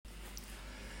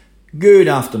Good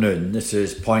afternoon, this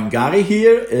is Point Gary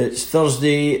here. It's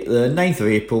Thursday the 9th of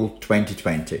April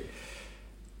 2020.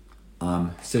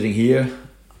 I'm sitting here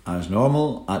as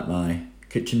normal at my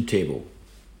kitchen table.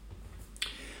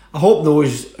 I hope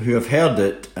those who have heard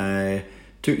it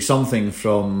took something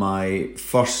from my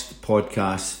first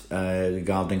podcast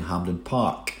regarding Hampden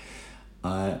Park.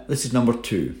 This is number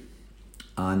 2,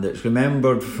 and it's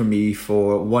remembered for me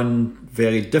for one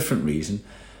very different reason,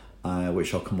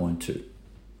 which I'll come on to.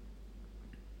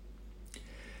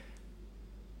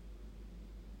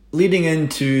 Leading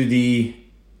into the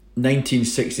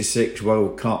 1966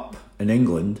 World Cup in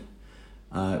England,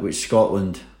 which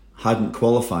Scotland hadn't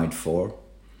qualified for,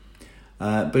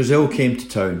 Brazil came to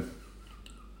town.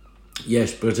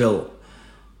 Yes, Brazil.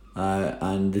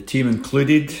 And the team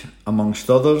included, amongst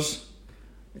others,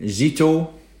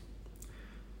 Zito,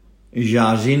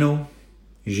 Jairzinho,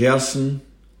 Gerson,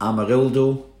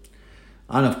 Amarildo,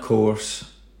 and of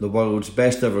course, the world's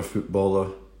best ever footballer,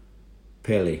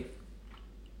 Pelé.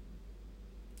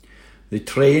 They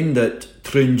trained at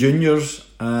Troon Juniors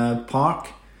Park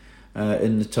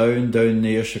in the town down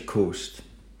the Ayrshire coast.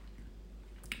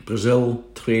 Brazil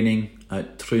training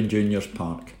at Troon Juniors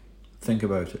Park. Think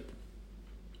about it.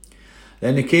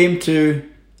 Then they came to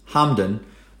Hampden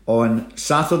on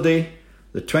Saturday,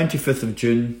 the 25th of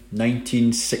June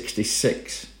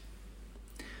 1966.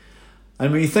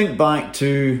 And when you think back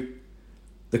to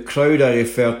the crowd I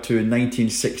referred to in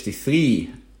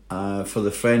 1963, for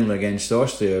the friendly against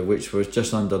Austria, which was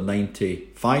just under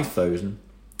 95,000.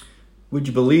 Would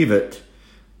you believe it?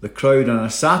 The crowd on a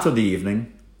Saturday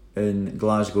evening in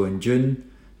Glasgow in June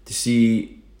to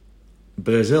see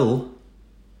Brazil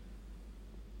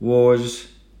was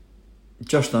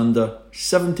just under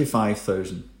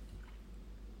 75,000.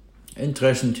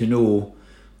 Interesting to know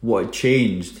what had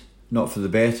changed, not for the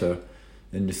better,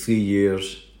 in the 3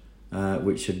 years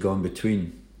which had gone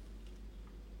between.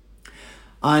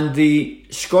 And the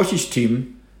Scottish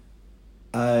team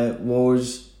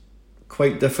was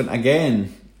quite different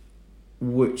again,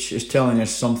 which is telling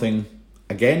us something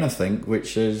again, I think,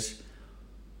 which is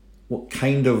what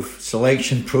kind of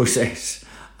selection process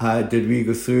did we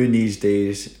go through in these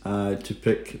days to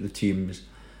pick the teams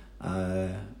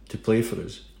to play for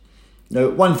us. Now,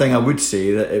 one thing I would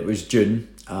say that it was June,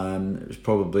 it was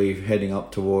probably heading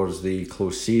up towards the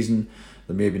close season.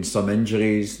 There may have been some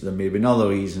injuries, there may have been other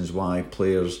reasons why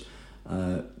players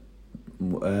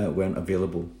weren't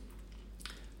available.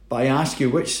 But I ask you,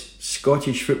 which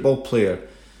Scottish football player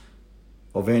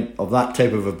of that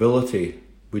type of ability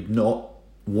would not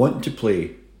want to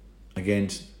play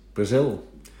against Brazil,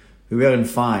 who were in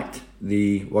fact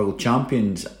the world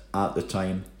champions at the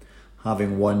time,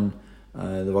 having won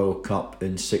the World Cup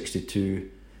in '62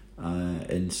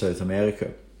 in South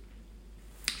America.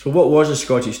 So what was the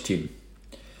Scottish team?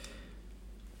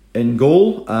 In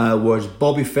goal was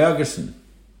Bobby Ferguson,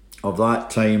 of that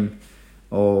time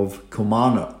of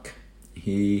Kilmarnock.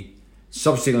 He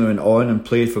subsequently went on and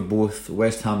played for both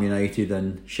West Ham United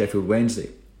and Sheffield Wednesday.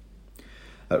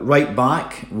 At right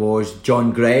back was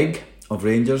John Greig of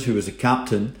Rangers, who was the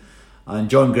captain. And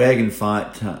John Greig, in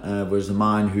fact, was the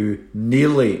man who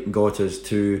nearly got us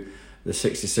to the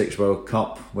 '66 World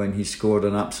Cup when he scored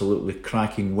an absolutely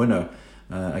cracking winner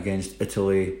against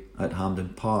Italy at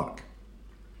Hampden Park.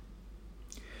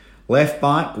 Left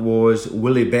back was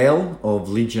Willie Bell of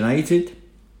Leeds United.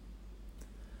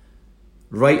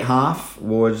 Right half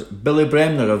was Billy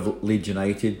Bremner of Leeds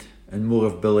United, and more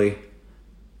of Billy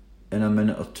in a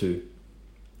minute or two.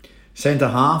 Centre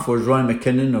half was Ronnie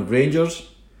McKinnon of Rangers.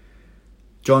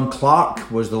 John Clark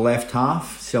was the left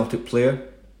half, Celtic player.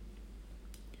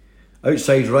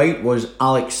 Outside right was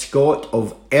Alex Scott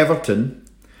of Everton.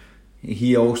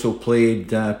 He also played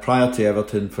prior to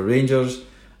Everton for Rangers,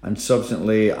 and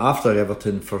subsequently after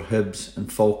Everton for Hibs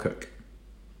and Falkirk.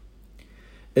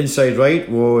 Inside right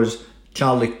was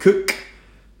Charlie Cook,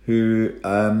 who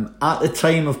at the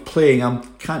time of playing, I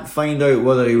can't find out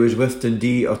whether he was with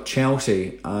Dundee or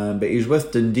Chelsea, but he was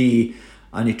with Dundee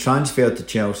and he transferred to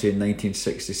Chelsea in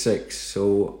 1966,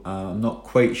 so I'm not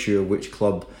quite sure which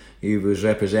club he was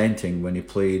representing when he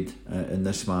played in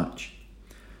this match.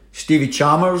 Stevie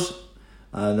Chalmers,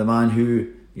 the man who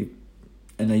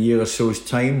in a year or so's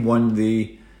time won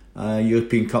the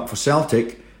European Cup for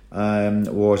Celtic,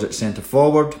 was at centre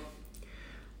forward.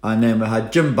 And then we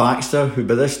had Jim Baxter, who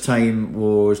by this time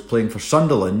was playing for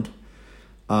Sunderland,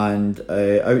 and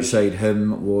outside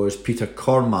him was Peter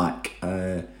Cormack,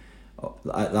 at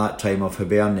that time of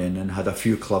Hibernian, and had a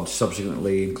few clubs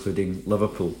subsequently, including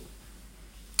Liverpool.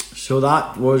 So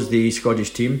that was the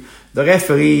Scottish team. The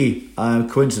referee,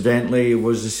 coincidentally,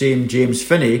 was the same James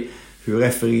Finney who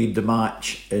refereed the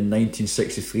match in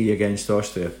 1963 against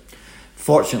Austria.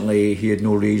 Fortunately, he had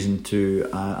no reason to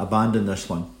abandon this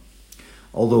one.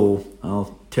 Although,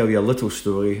 I'll tell you a little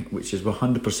story, which is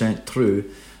 100% true,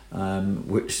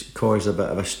 which caused a bit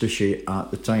of a stushy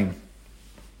at the time.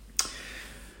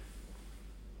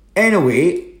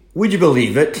 Anyway, would you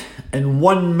believe it? In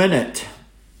 1 minute,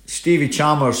 Stevie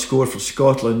Chalmers scored for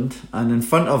Scotland, and in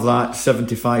front of that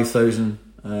 75,000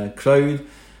 crowd,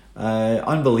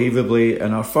 unbelievably,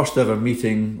 in our first ever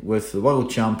meeting with the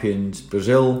world champions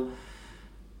Brazil,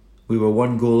 we were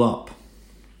 1 goal up.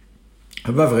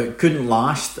 However, it couldn't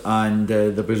last, and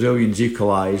the Brazilians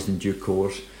equalised in due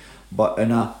course. But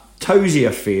in a tousy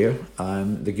affair,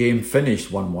 the game finished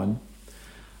 1-1.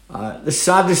 The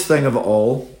saddest thing of it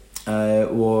all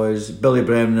was Billy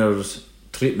Bremner's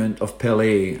treatment of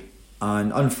Pelé,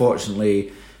 and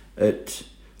unfortunately it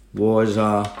was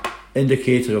an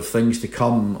indicator of things to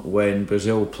come when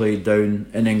Brazil played down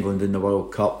in England in the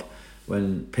World Cup,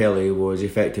 when Pelé was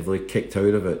effectively kicked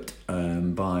out of it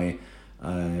by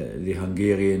the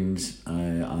Hungarians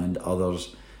and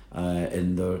others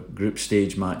in their group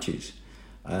stage matches.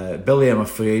 Billy, I'm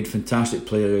afraid, fantastic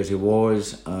player as he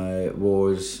was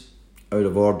out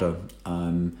of order.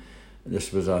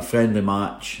 This was a friendly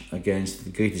match against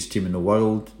the greatest team in the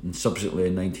world, and subsequently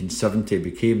in 1970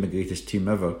 became the greatest team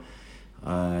ever.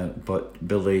 But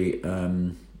Billy,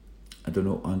 I don't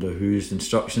know under whose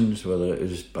instructions, whether it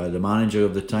was by the manager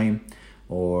of the time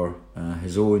or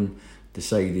his own,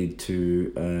 decided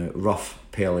to rough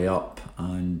Pelé up,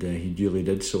 and he duly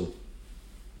did so.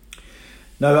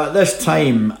 Now, at this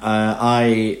time,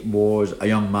 I was a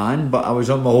young man, but I was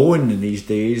on my own in these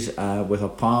days with a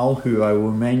pal who I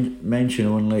will mention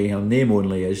only, her name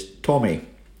only is Tommy,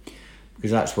 because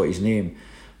that's what his name,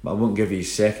 but I won't give you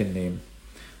his second name.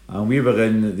 And we were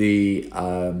in the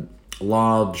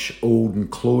large old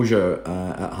enclosure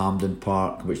at Hampden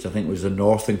Park, which I think was the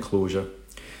north enclosure,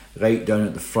 right down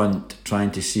at the front,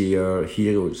 trying to see our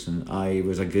heroes. And I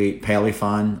was a great Pelé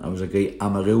fan, I was a great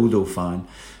Amarildo fan,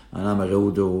 and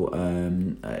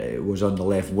Amarildo was on the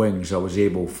left wing, so I was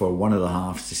able for one of the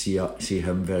halves to see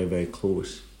him very, very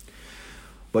close.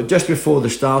 But just before the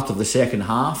start of the second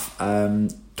half,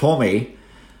 Tommy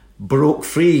broke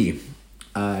free,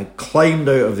 climbed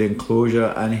out of the enclosure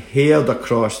and hailed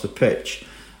across the pitch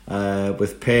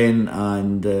with pen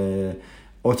and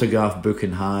autograph book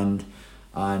in hand,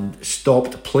 and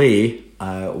stopped play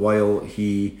while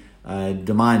he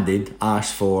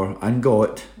asked for and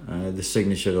got the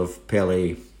signature of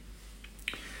Pelé.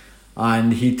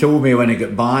 And he told me when he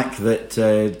got back that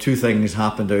two things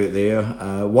happened out there.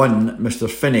 One, Mr.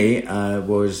 Finney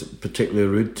was particularly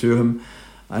rude to him,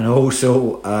 and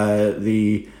also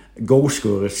the goal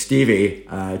scorer, Stevie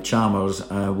Chalmers,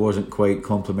 wasn't quite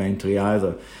complimentary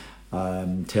either,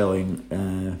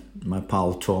 telling my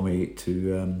pal Tommy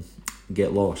to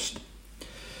get lost.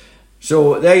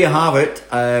 So there you have it.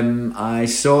 I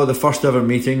saw the first ever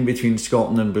meeting between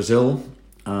Scotland and Brazil,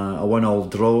 a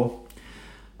 1-1 draw.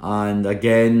 And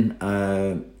again,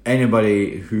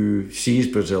 anybody who sees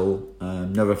Brazil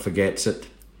never forgets it.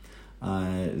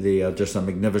 They are just a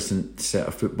magnificent set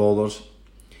of footballers.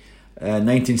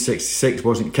 1966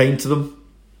 wasn't kind to them.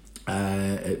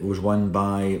 It was won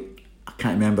by, I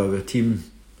can't remember what team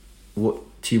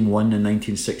won in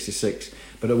 1966,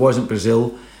 but it wasn't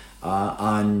Brazil.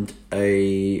 And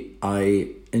I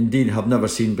indeed have never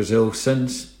seen Brazil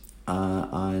since,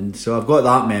 and so I've got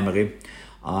that memory,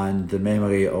 and the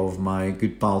memory of my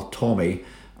good pal Tommy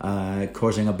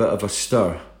causing a bit of a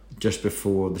stir just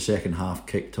before the second half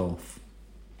kicked off.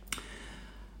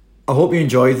 I hope you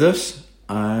enjoyed this.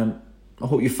 I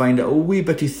hope you find it a wee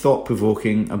bit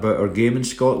thought-provoking about our game in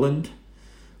Scotland,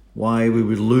 why we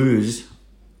would lose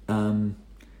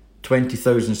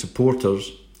 20,000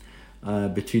 supporters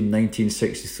between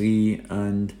 1963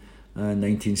 and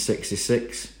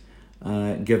 1966,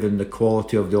 given the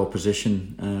quality of the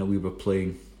opposition we were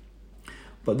playing.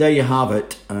 But there you have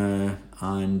it,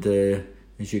 and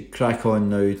as you crack on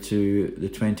now to the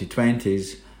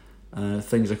 2020s,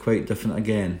 things are quite different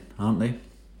again, aren't they?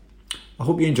 I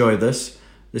hope you enjoyed this.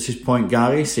 This is Point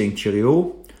Gary saying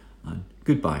cheerio and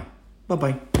goodbye.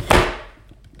 Bye-bye.